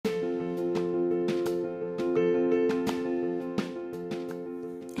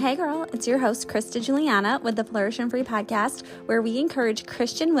Hey girl, it's your host, Krista Juliana with the Flourish and Free podcast, where we encourage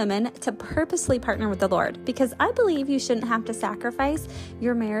Christian women to purposely partner with the Lord, because I believe you shouldn't have to sacrifice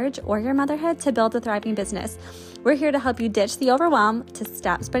your marriage or your motherhood to build a thriving business. We're here to help you ditch the overwhelm, to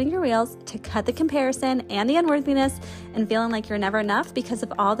stop spinning your wheels, to cut the comparison and the unworthiness and feeling like you're never enough because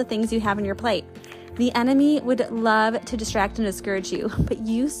of all the things you have on your plate. The enemy would love to distract and discourage you, but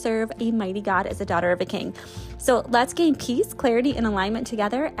you serve a mighty God as a daughter of a king. So let's gain peace, clarity, and alignment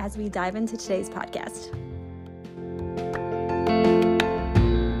together as we dive into today's podcast.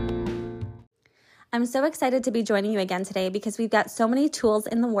 I'm so excited to be joining you again today because we've got so many tools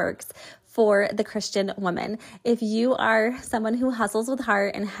in the works for the Christian woman. If you are someone who hustles with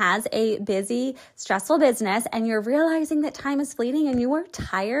heart and has a busy, stressful business and you're realizing that time is fleeting and you are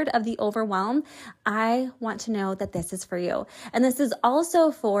tired of the overwhelm, I want to know that this is for you. And this is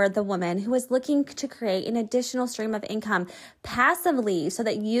also for the woman who is looking to create an additional stream of income passively so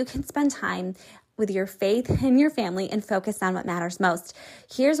that you can spend time with your faith and your family and focus on what matters most.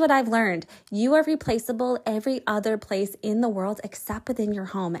 Here's what I've learned. You are replaceable every other place in the world except within your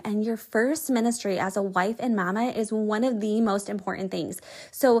home. And your first ministry as a wife and mama is one of the most important things.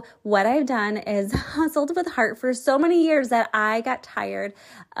 So what I've done is hustled with heart for so many years that I got tired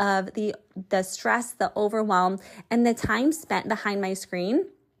of the stress, the overwhelm, and the time spent behind my screen.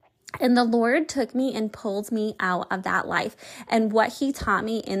 And the Lord took me and pulled me out of that life. And what he taught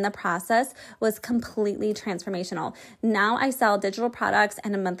me in the process was completely transformational. Now I sell digital products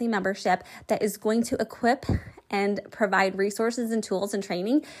and a monthly membership that is going to equip and provide resources and tools and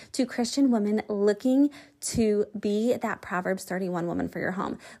training to Christian women looking to be that Proverbs 31 woman for your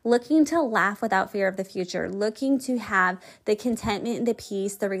home, looking to laugh without fear of the future, looking to have the contentment and the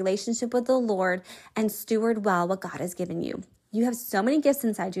peace, the relationship with the Lord, and steward well what God has given you. You have so many gifts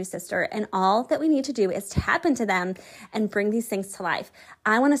inside you, sister, and all that we need to do is tap into them and bring these things to life.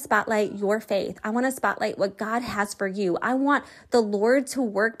 I want to spotlight your faith. I want to spotlight what God has for you. I want the Lord to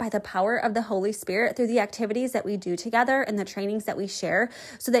work by the power of the Holy Spirit through the activities that we do together and the trainings that we share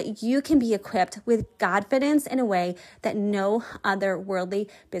so that you can be equipped with Godfidence in a way that no other worldly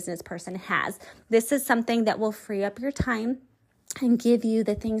business person has. This is something that will free up your time and give you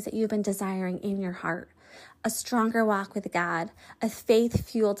the things that you've been desiring in your heart. A stronger walk with God, a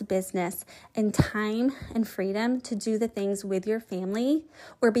faith-fueled business, and time and freedom to do the things with your family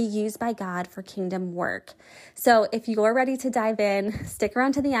or be used by God for kingdom work. So if you're ready to dive in, stick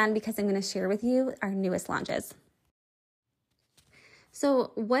around to the end because I'm going to share with you our newest launches.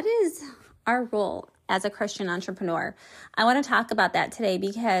 So what is our role as a Christian entrepreneur? I want to talk about that today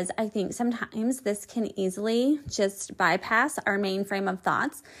because I think sometimes this can easily just bypass our main frame of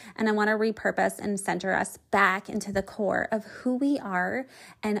thoughts. And I want to repurpose and center us back into the core of who we are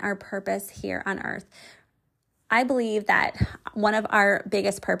and our purpose here on earth. I believe that one of our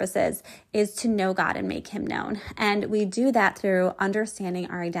biggest purposes is to know God and make him known. And we do that through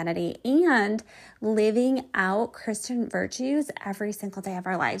understanding our identity and living out Christian virtues every single day of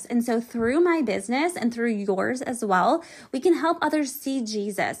our lives. And so through my business and through yours as well, we can help others see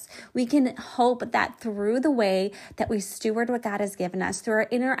Jesus. We can hope that through the way that we steward what God has given us, through our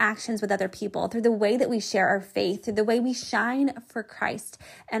interactions with other people, through the way that we share our faith, through the way we shine for Christ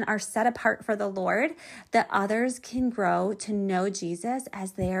and are set apart for the Lord, that others can grow to know Jesus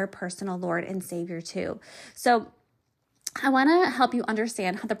as their personal Lord and Savior too. So I want to help you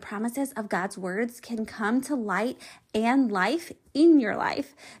understand how the promises of God's words can come to light and life in your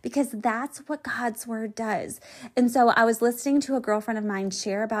life, because that's what God's word does. And so I was listening to a girlfriend of mine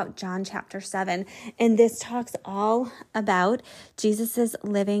share about John chapter 7, and this talks all about Jesus's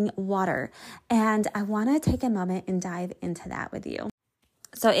living water. And I want to take a moment and dive into that with you.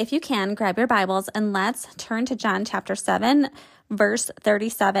 So if you can, grab your Bibles and let's turn to John chapter 7, verse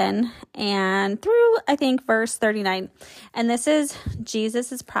 37 and through, I think, verse 39. And this is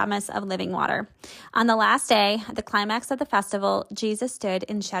Jesus' promise of living water. On the last day, at the climax of the festival, Jesus stood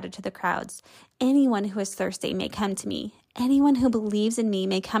and shouted to the crowds, "Anyone who is thirsty may come to me. Anyone who believes in me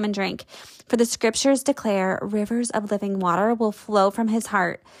may come and drink. For the scriptures declare rivers of living water will flow from his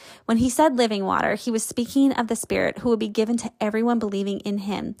heart." When he said living water, he was speaking of the Spirit who would be given to everyone believing in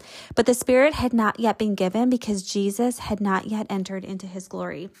him. But the Spirit had not yet been given because Jesus had not yet entered into his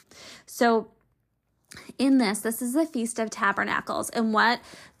glory. So in this is the Feast of Tabernacles. And what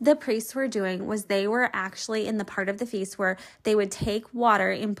the priests were doing was they were actually in the part of the feast where they would take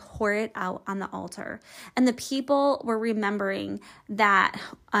water and pour it out on the altar. And the people were remembering that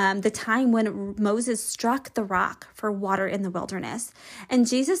the time when Moses struck the rock for water in the wilderness. And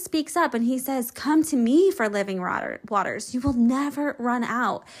Jesus speaks up and he says, "Come to me for living waters. You will never run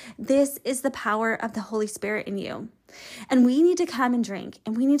out. This is the power of the Holy Spirit in you." And we need to come and drink.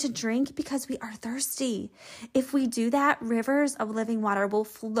 And we need to drink because we are thirsty. If we do that, rivers of living water will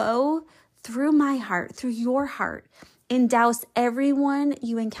flow through my heart, through your heart, and douse everyone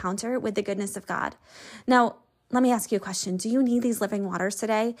you encounter with the goodness of God. Now, let me ask you a question. Do you need these living waters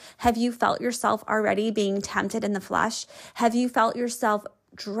today? Have you felt yourself already being tempted in the flesh? Have you felt yourself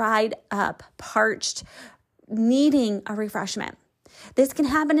dried up, parched, needing a refreshment? This can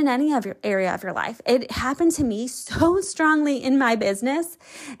happen in any area of your life. It happened to me so strongly in my business.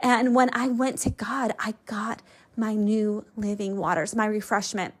 And when I went to God, I got my new living waters, my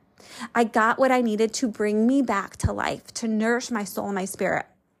refreshment. I got what I needed to bring me back to life, to nourish my soul and my spirit.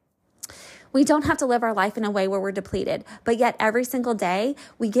 We don't have to live our life in a way where we're depleted, but yet every single day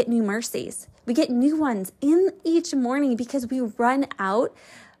we get new mercies. We get new ones in each morning because we run out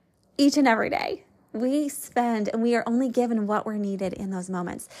each and every day. We spend and we are only given what we're needed in those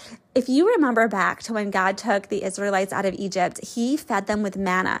moments. If you remember back to when God took the Israelites out of Egypt, he fed them with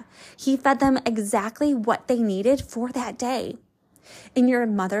manna. He fed them exactly what they needed for that day. In your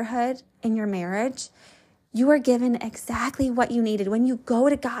motherhood, in your marriage, you are given exactly what you needed. When you go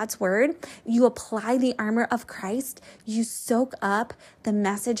to God's word, you apply the armor of Christ, you soak up the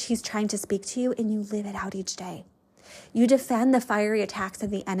message he's trying to speak to you, and you live it out each day. You defend the fiery attacks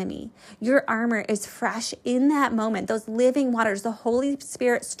of the enemy. Your armor is fresh in that moment. Those living waters, the Holy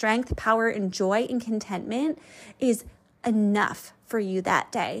Spirit strength, power, and joy and contentment is enough for you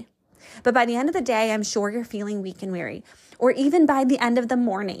that day. But by the end of the day, I'm sure you're feeling weak and weary. Or even by the end of the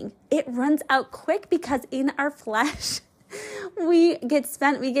morning, it runs out quick because in our flesh, we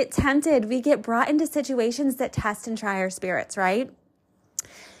get tempted, we get brought into situations that test and try our spirits, right?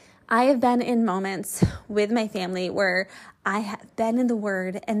 I have been in moments with my family where I have been in the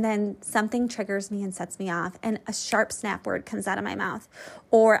word and then something triggers me and sets me off and a sharp snap word comes out of my mouth,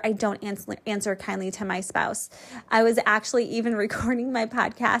 or I don't answer kindly to my spouse. I was actually even recording my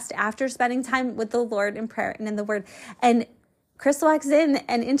podcast after spending time with the Lord in prayer and in the word, and Chris walks in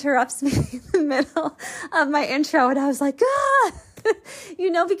and interrupts me in the middle of my intro, and I was like, ah!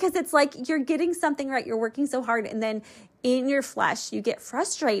 Because it's like you're getting something right, you're working so hard, and then in your flesh, you get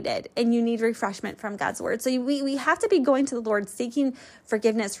frustrated and you need refreshment from God's word. So we have to be going to the Lord, seeking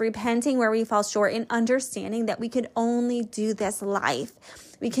forgiveness, repenting where we fall short, and understanding that we can only do this life.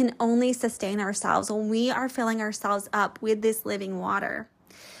 We can only sustain ourselves when we are filling ourselves up with this living water.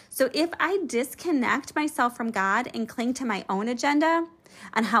 So if I disconnect myself from God and cling to my own agenda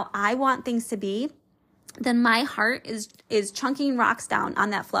on how I want things to be, then my heart is chunking rocks down on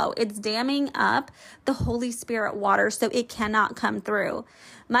that flow. It's damming up the Holy Spirit water so it cannot come through.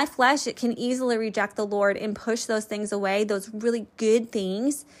 My flesh, it can easily reject the Lord and push those things away, those really good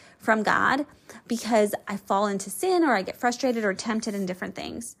things from God, because I fall into sin or I get frustrated or tempted in different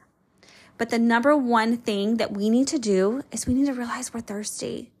things. But the number one thing that we need to do is we need to realize we're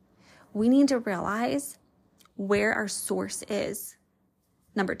thirsty. We need to realize where our source is.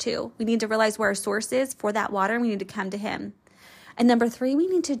 Number 2, we need to realize where our source is for that water, and we need to come to him. And number 3, we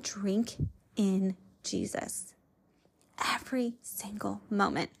need to drink in Jesus every single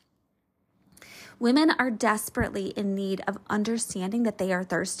moment. Women are desperately in need of understanding that they are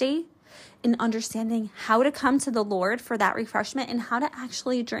thirsty and understanding how to come to the Lord for that refreshment and how to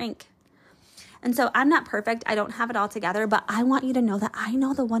actually drink. And so I'm not perfect. I don't have it all together, but I want you to know that I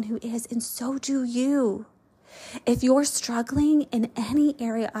know the one who is, and so do you. If you're struggling in any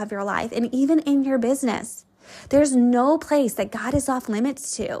area of your life and even in your business, there's no place that God is off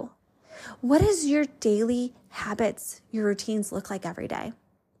limits to. What does your daily habits, your routines look like every day?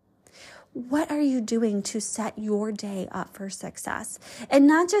 What are you doing to set your day up for success? And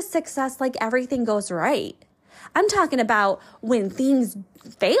not just success like everything goes right. I'm talking about when things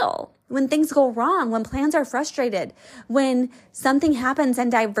fail, when things go wrong, when plans are frustrated, when something happens and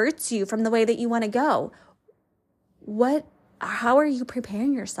diverts you from the way that you want to go. How are you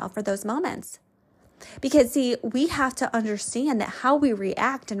preparing yourself for those moments? Because see, we have to understand that how we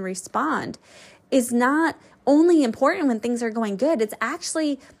react and respond is not only important when things are going good. It's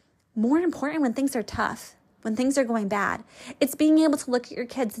actually more important when things are tough, when things are going bad. It's being able to look at your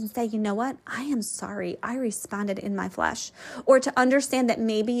kids and say, you know what? I am sorry. I responded in my flesh. Or to understand that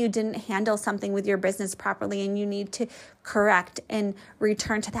maybe you didn't handle something with your business properly and you need to correct and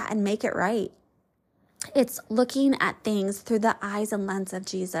return to that and make it right. It's looking at things through the eyes and lens of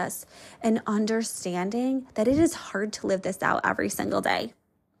Jesus and understanding that it is hard to live this out every single day.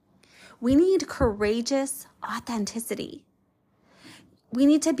 We need courageous authenticity. We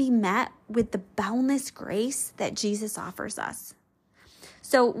need to be met with the boundless grace that Jesus offers us.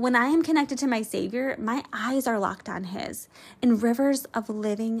 So when I am connected to my Savior, my eyes are locked on his, and rivers of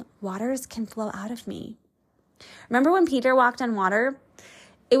living waters can flow out of me. Remember when Peter walked on water?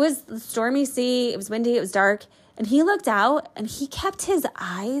 It was the stormy sea, it was windy, it was dark, and he looked out and he kept his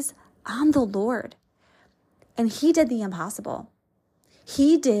eyes on the Lord. And he did the impossible.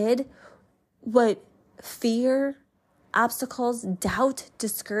 He did what fear, obstacles, doubt,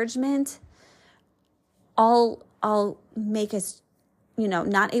 discouragement, all make us,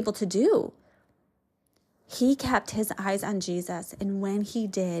 not able to do. He kept his eyes on Jesus, and when he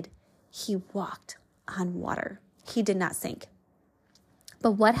did, he walked on water. He did not sink.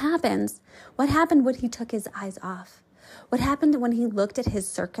 But what happened when he took his eyes off? What happened when he looked at his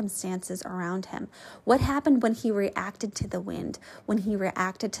circumstances around him? What happened when he reacted to the wind, when he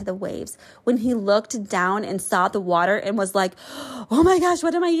reacted to the waves, when he looked down and saw the water and was like, oh my gosh,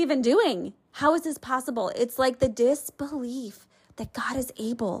 what am I even doing? How is this possible? It's like the disbelief that God is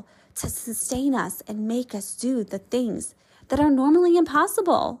able to sustain us and make us do the things that are normally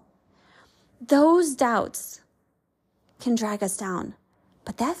impossible. Those doubts can drag us down.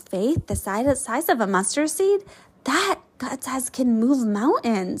 But that faith, the size of a mustard seed, that God says can move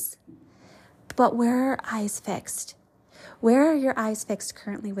mountains. But where are our eyes fixed? Where are your eyes fixed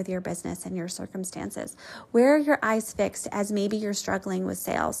currently with your business and your circumstances? Where are your eyes fixed as maybe you're struggling with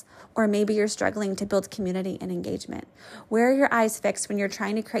sales, or maybe you're struggling to build community and engagement? Where are your eyes fixed when you're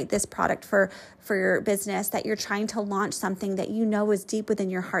trying to create this product for your business, that you're trying to launch something that you know is deep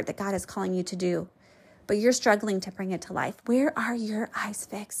within your heart that God is calling you to do, but you're struggling to bring it to life? Where are your eyes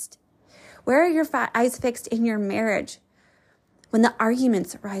fixed? Where are your eyes fixed in your marriage when the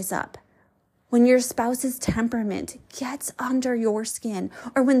arguments rise up? When your spouse's temperament gets under your skin,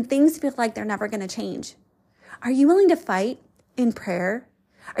 or when things feel like they're never going to change? Are you willing to fight in prayer?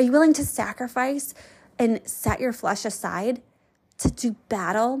 Are you willing to sacrifice and set your flesh aside to do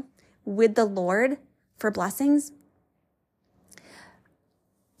battle with the Lord for blessings?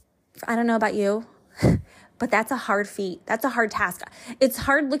 I don't know about you, but that's a hard feat. That's a hard task. It's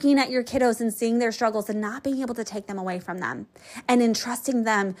hard looking at your kiddos and seeing their struggles and not being able to take them away from them and entrusting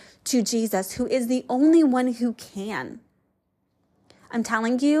them to Jesus, who is the only one who can. I'm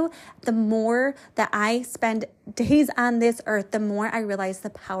telling you, the more that I spend days on this earth, the more I realize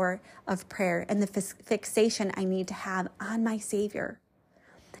the power of prayer and the fixation I need to have on my Savior,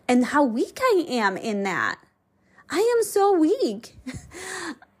 and how weak I am in that. I am so weak.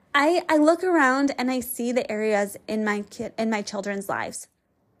 I look around and I see the areas in my children's lives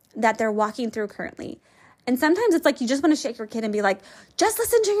that they're walking through currently. And sometimes it's like you just want to shake your kid and be like, just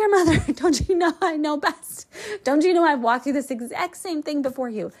listen to your mother. Don't you know I know best? Don't you know I've walked through this exact same thing before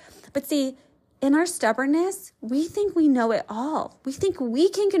you? But see, in our stubbornness, we think we know it all. We think we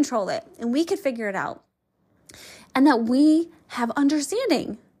can control it and we can figure it out, and that we have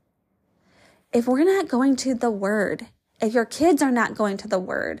understanding. If we're not going to the Word, if your kids are not going to the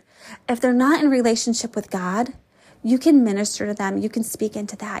Word, if they're not in relationship with God, you can minister to them. You can speak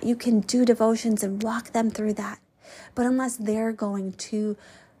into that. You can do devotions and walk them through that. But unless they're going to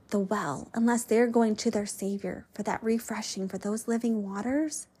the well, unless they're going to their Savior for that refreshing, for those living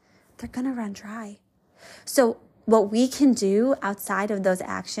waters, they're going to run dry. So what we can do outside of those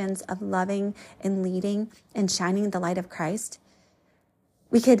actions of loving and leading and shining the light of Christ,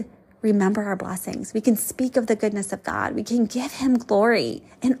 we could remember our blessings. We can speak of the goodness of God. We can give Him glory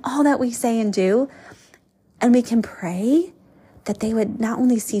in all that we say and do. And we can pray that they would not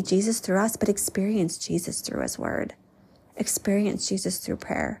only see Jesus through us, but experience Jesus through His Word. Experience Jesus through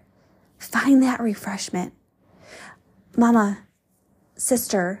prayer. Find that refreshment. Mama,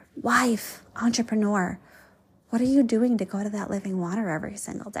 sister, wife, entrepreneur, what are you doing to go to that living water every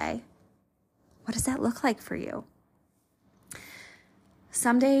single day? What does that look like for you?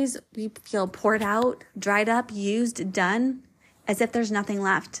 Some days we feel poured out, dried up, used, done, as if there's nothing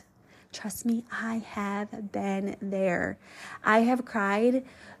left. Trust me, I have been there. I have cried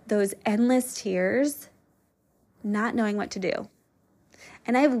those endless tears, not knowing what to do.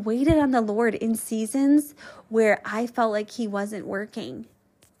 And I've waited on the Lord in seasons where I felt like He wasn't working.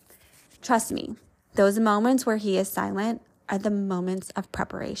 Trust me, those moments where He is silent are the moments of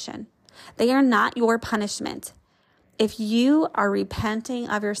preparation. They are not your punishment. If you are repenting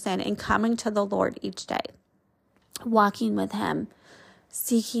of your sin and coming to the Lord each day, walking with Him,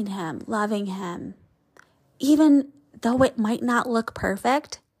 seeking Him, loving Him, even though it might not look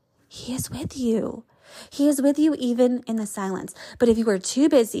perfect, He is with you. He is with you even in the silence. But if you are too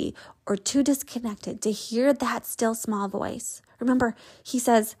busy or too disconnected to hear that still small voice, remember, He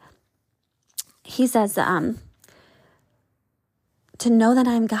says, to know that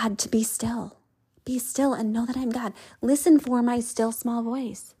I'm God, to be still. Be still and know that I'm God. Listen for my still small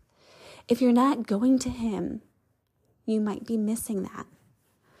voice. If you're not going to Him, you might be missing that.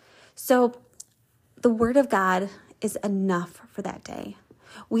 So The word of God is enough for that day.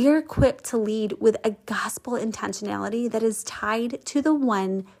 We are equipped to lead with a gospel intentionality that is tied to the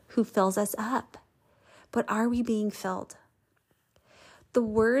one who fills us up. But are we being filled? The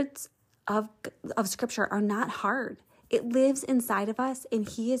words of Scripture are not hard. It lives inside of us, and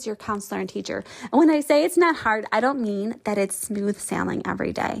He is your counselor and teacher. And when I say it's not hard, I don't mean that it's smooth sailing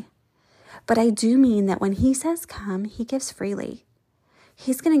every day. But I do mean that when He says come, He gives freely.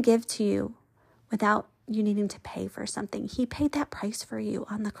 He's going to give to you without you needing to pay for something. He paid that price for you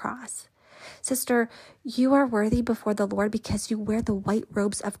on the cross. Sister, you are worthy before the Lord because you wear the white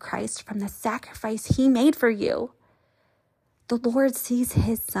robes of Christ from the sacrifice He made for you. The Lord sees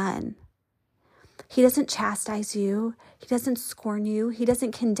His Son. He doesn't chastise you. He doesn't scorn you. He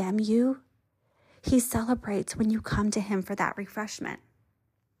doesn't condemn you. He celebrates when you come to Him for that refreshment.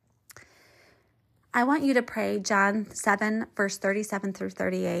 I want you to pray John 7, verse 37 through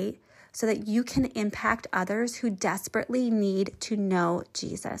 38, so that you can impact others who desperately need to know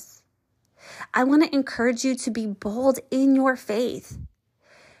Jesus. I want to encourage you to be bold in your faith.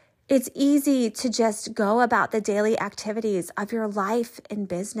 It's easy to just go about the daily activities of your life and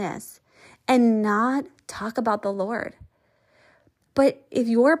business and not talk about the Lord. But if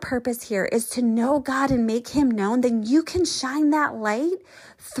your purpose here is to know God and make Him known, then you can shine that light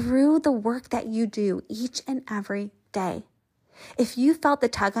through the work that you do each and every day. If you felt the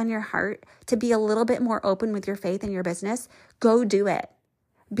tug on your heart to be a little bit more open with your faith and your business, go do it.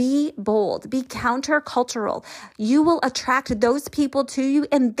 Be bold, be countercultural. You will attract those people to you,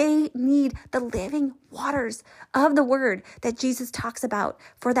 and they need the living waters of the word that Jesus talks about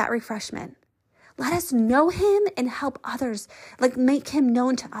for that refreshment. Let us know Him and help others, make Him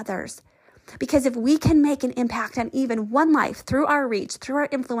known to others. Because if we can make an impact on even one life through our reach, through our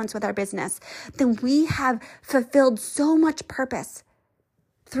influence with our business, then we have fulfilled so much purpose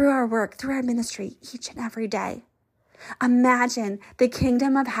through our work, through our ministry each and every day. Imagine the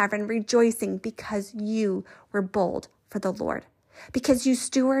kingdom of heaven rejoicing because you were bold for the Lord, because you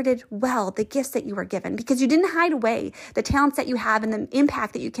stewarded well the gifts that you were given, because you didn't hide away the talents that you have and the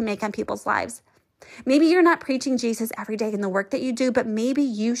impact that you can make on people's lives. Maybe you're not preaching Jesus every day in the work that you do, but maybe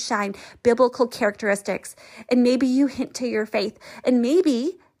you shine biblical characteristics, and maybe you hint to your faith. And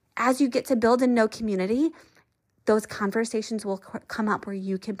maybe as you get to build and know community, those conversations will come up where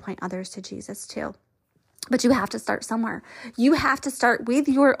you can point others to Jesus too. But you have to start somewhere. You have to start with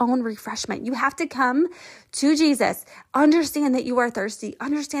your own refreshment. You have to come to Jesus, understand that you are thirsty,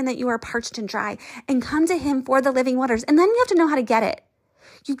 understand that you are parched and dry, and come to Him for the living waters. And then you have to know how to get it.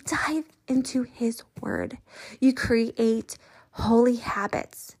 You dive into His word. You create holy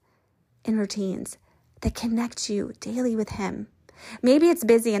habits and routines that connect you daily with Him. Maybe it's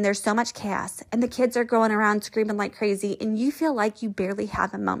busy and there's so much chaos and the kids are going around screaming like crazy and you feel like you barely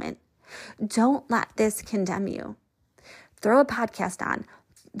have a moment. Don't let this condemn you. Throw a podcast on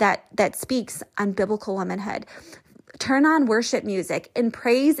that speaks on biblical womanhood. Turn on worship music and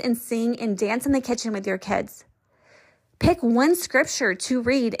praise and sing and dance in the kitchen with your kids. Pick one scripture to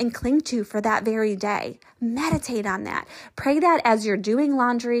read and cling to for that very day. Meditate on that. Pray that as you're doing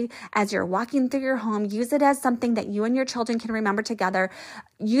laundry, as you're walking through your home. Use it as something that you and your children can remember together.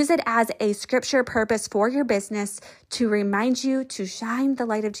 Use it as a scripture purpose for your business to remind you to shine the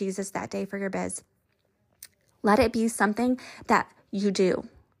light of Jesus that day for your biz. Let it be something that you do.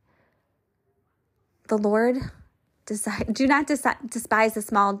 The Lord do not despise the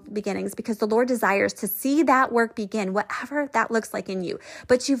small beginnings, because the Lord desires to see that work begin, whatever that looks like in you.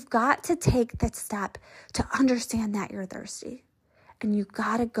 But you've got to take that step to understand that you're thirsty. And you've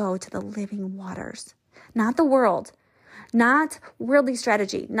got to go to the living waters, not the world, not worldly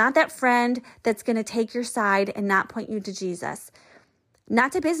strategy, not that friend that's going to take your side and not point you to Jesus.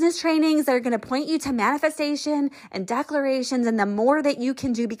 Not to business trainings that are going to point you to manifestation and declarations and the more that you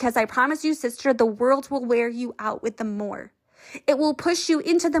can do, because I promise you, sister, the world will wear you out with the more. It will push you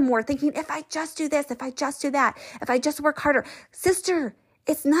into the more, thinking, if I just do this, if I just do that, if I just work harder. Sister,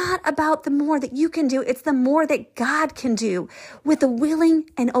 it's not about the more that you can do. It's the more that God can do with a willing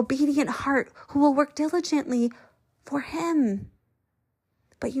and obedient heart who will work diligently for Him.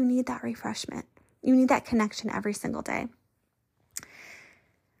 But you need that refreshment. You need that connection every single day.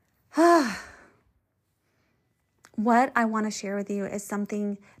 What I want to share with you is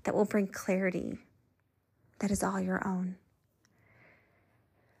something that will bring clarity that is all your own.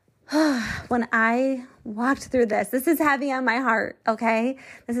 When I walked through this is heavy on my heart, okay?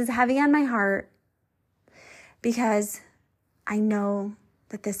 This is heavy on my heart because I know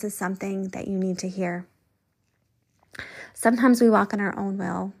that this is something that you need to hear. Sometimes we walk in our own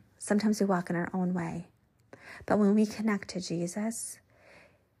will. Sometimes we walk in our own way. But when we connect to Jesus,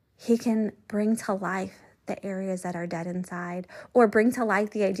 He can bring to life the areas that are dead inside, or bring to life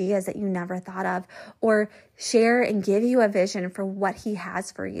the ideas that you never thought of, or share and give you a vision for what he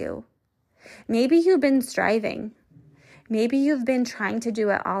has for you. Maybe you've been striving. Maybe you've been trying to do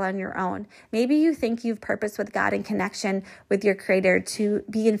it all on your own. Maybe you think you've purposed with God in connection with your Creator to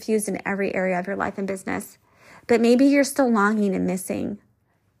be infused in every area of your life and business. But maybe you're still longing and missing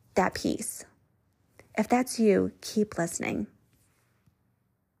that piece. If that's you, keep listening.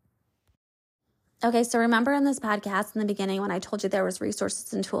 Okay, so remember in this podcast in the beginning when I told you there was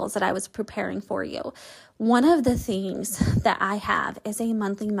resources and tools that I was preparing for you. One of the things that I have is a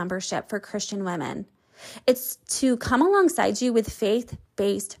monthly membership for Christian women. It's to come alongside you with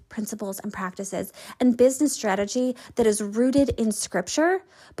faith-based principles and practices and business strategy that is rooted in scripture,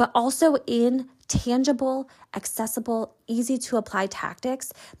 but also in tangible, accessible, easy to apply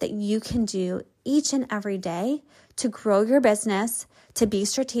tactics that you can do each and every day to grow your business, to be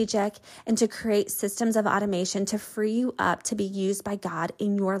strategic, and to create systems of automation to free you up to be used by God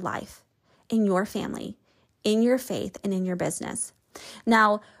in your life, in your family, in your faith, and in your business.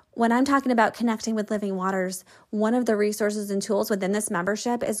 Now, when I'm talking about connecting with Living Waters, one of the resources and tools within this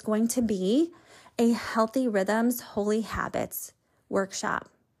membership is going to be a Healthy Rhythms, Holy Habits workshop.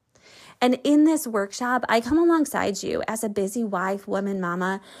 And in this workshop, I come alongside you as a busy wife, woman,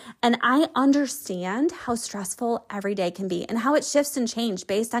 mama, and I understand how stressful every day can be and how it shifts and changes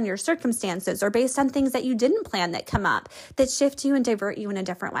based on your circumstances or based on things that you didn't plan that come up that shift you and divert you in a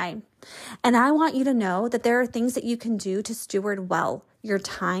different way. And I want you to know that there are things that you can do to steward well your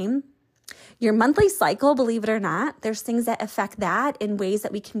time, your monthly cycle, believe it or not. There's things that affect that in ways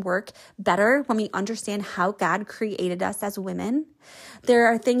that we can work better when we understand how God created us as women. There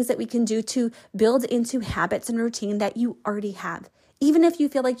are things that we can do to build into habits and routine that you already have. Even if you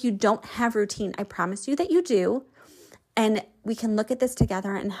feel like you don't have routine, I promise you that you do. And we can look at this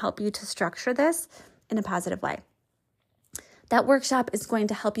together and help you to structure this in a positive way. That workshop is going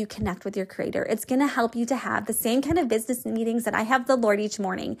to help you connect with your Creator. It's going to help you to have the same kind of business meetings that I have the Lord each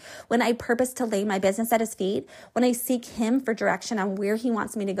morning when I purpose to lay my business at His feet, when I seek Him for direction on where He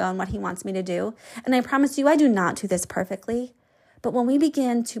wants me to go and what He wants me to do. And I promise you, I do not do this perfectly. But when we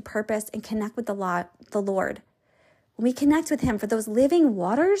begin to purpose and connect with the Lord, when we connect with Him for those living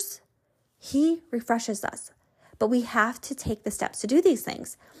waters, He refreshes us. But we have to take the steps to do these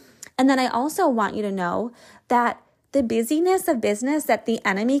things. And then I also want you to know that the busyness of business that the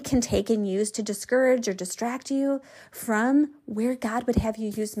enemy can take and use to discourage or distract you from where God would have you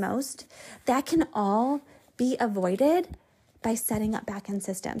use most, that can all be avoided by setting up back-end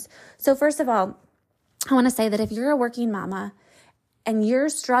systems. So first of all, I want to say that if you're a working mama and you're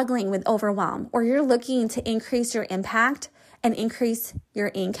struggling with overwhelm, or you're looking to increase your impact and increase your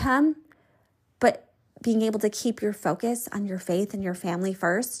income, but being able to keep your focus on your faith and your family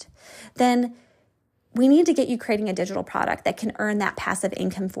first, then we need to get you creating a digital product that can earn that passive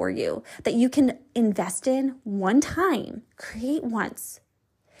income for you, that you can invest in one time, create once,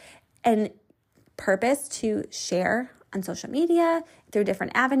 and purpose to share on social media through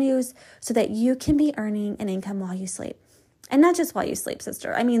different avenues so that you can be earning an income while you sleep. And not just while you sleep,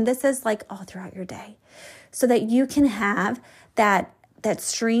 sister. I mean, this is like all throughout your day so that you can have that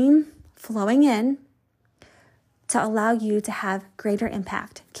stream flowing in to allow you to have greater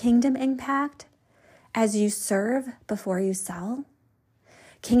impact, kingdom impact, as you serve before you sell,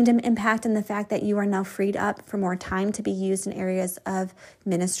 kingdom impact in the fact that you are now freed up for more time to be used in areas of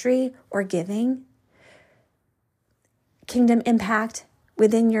ministry or giving, kingdom impact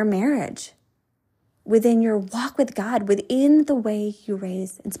within your marriage, within your walk with God, within the way you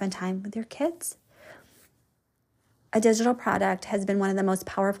raise and spend time with your kids. A digital product has been one of the most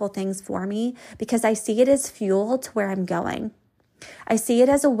powerful things for me because I see it as fuel to where I'm going. I see it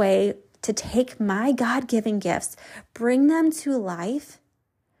as a way to take my God-given gifts, bring them to life,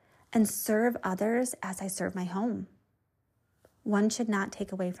 and serve others as I serve my home. One should not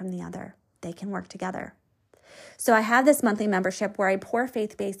take away from the other. They can work together. So I have this monthly membership where I pour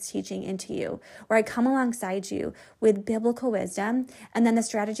faith-based teaching into you, where I come alongside you with biblical wisdom and then the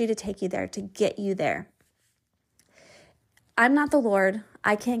strategy to take you there, to get you there. I'm not the Lord.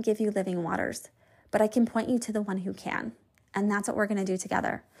 I can't give you living waters, but I can point you to the one who can. And that's what we're going to do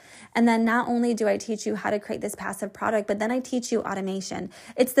together. And then not only do I teach you how to create this passive product, but then I teach you automation.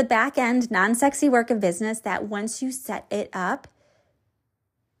 It's the back end, non-sexy work of business that once you set it up,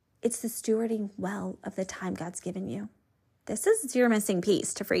 it's the stewarding well of the time God's given you. This is your missing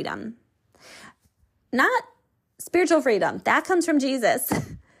piece to freedom. Not spiritual freedom. That comes from Jesus.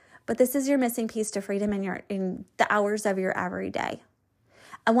 But this is your missing piece to freedom in the hours of your everyday.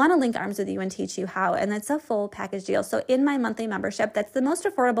 I want to link arms with you and teach you how, and it's a full package deal. So in my monthly membership, that's the most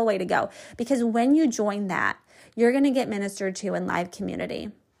affordable way to go, because when you join that, you're going to get ministered to in live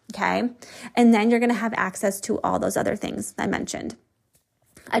community, okay? And then you're going to have access to all those other things I mentioned.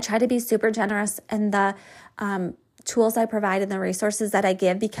 I try to be super generous in the tools I provide and the resources that I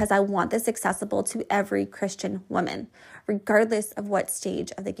give, because I want this accessible to every Christian woman, regardless of what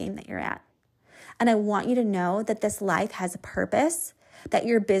stage of the game that you're at. And I want you to know that this life has a purpose, that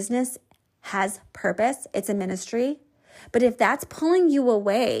your business has purpose. It's a ministry. But if that's pulling you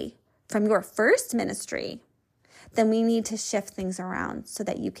away from your first ministry, then we need to shift things around so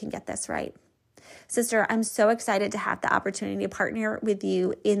that you can get this right. Sister, I'm so excited to have the opportunity to partner with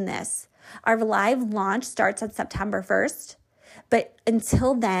you in this. Our live launch starts on September 1st, but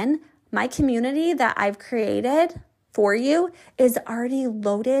until then, my community that I've created for you is already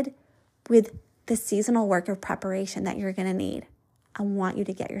loaded with the seasonal work of preparation that you're going to need. I want you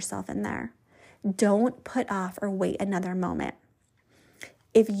to get yourself in there. Don't put off or wait another moment.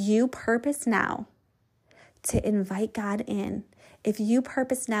 If you purpose now to invite God in, if you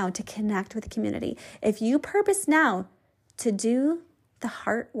purpose now to connect with the community, if you purpose now to do the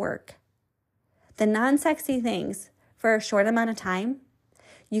heart work, the non-sexy things for a short amount of time,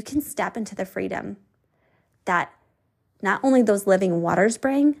 you can step into the freedom that not only those living waters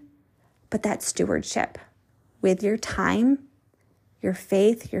bring, but that stewardship with your time, your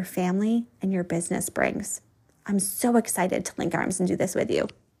faith, your family, and your business brings. I'm so excited to link arms and do this with you.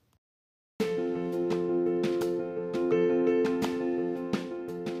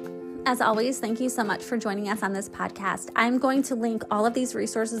 As always, thank you so much for joining us on this podcast. I'm going to link all of these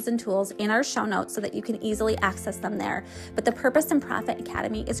resources and tools in our show notes so that you can easily access them there. But the Purpose and Profit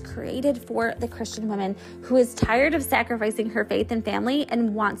Academy is created for the Christian woman who is tired of sacrificing her faith and family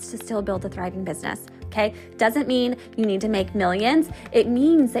and wants to still build a thriving business. Okay? Doesn't mean you need to make millions. It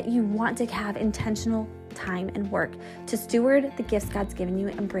means that you want to have intentional time and work to steward the gifts God's given you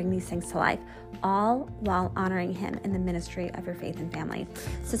and bring these things to life, all while honoring Him in the ministry of your faith and family.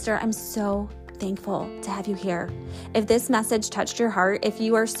 Sister, I'm so thankful to have you here. If this message touched your heart, if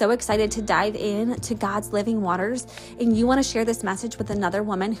you are so excited to dive in to God's living waters and you want to share this message with another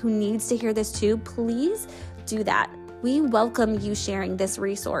woman who needs to hear this too, please do that. We welcome you sharing this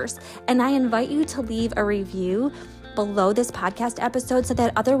resource, and I invite you to leave a review below this podcast episode so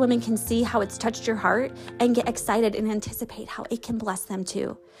that other women can see how it's touched your heart and get excited and anticipate how it can bless them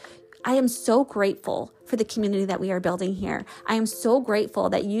too. I am so grateful for the community that we are building here. I am so grateful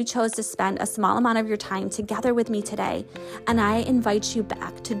that you chose to spend a small amount of your time together with me today. And I invite you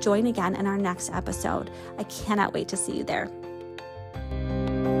back to join again in our next episode. I cannot wait to see you there.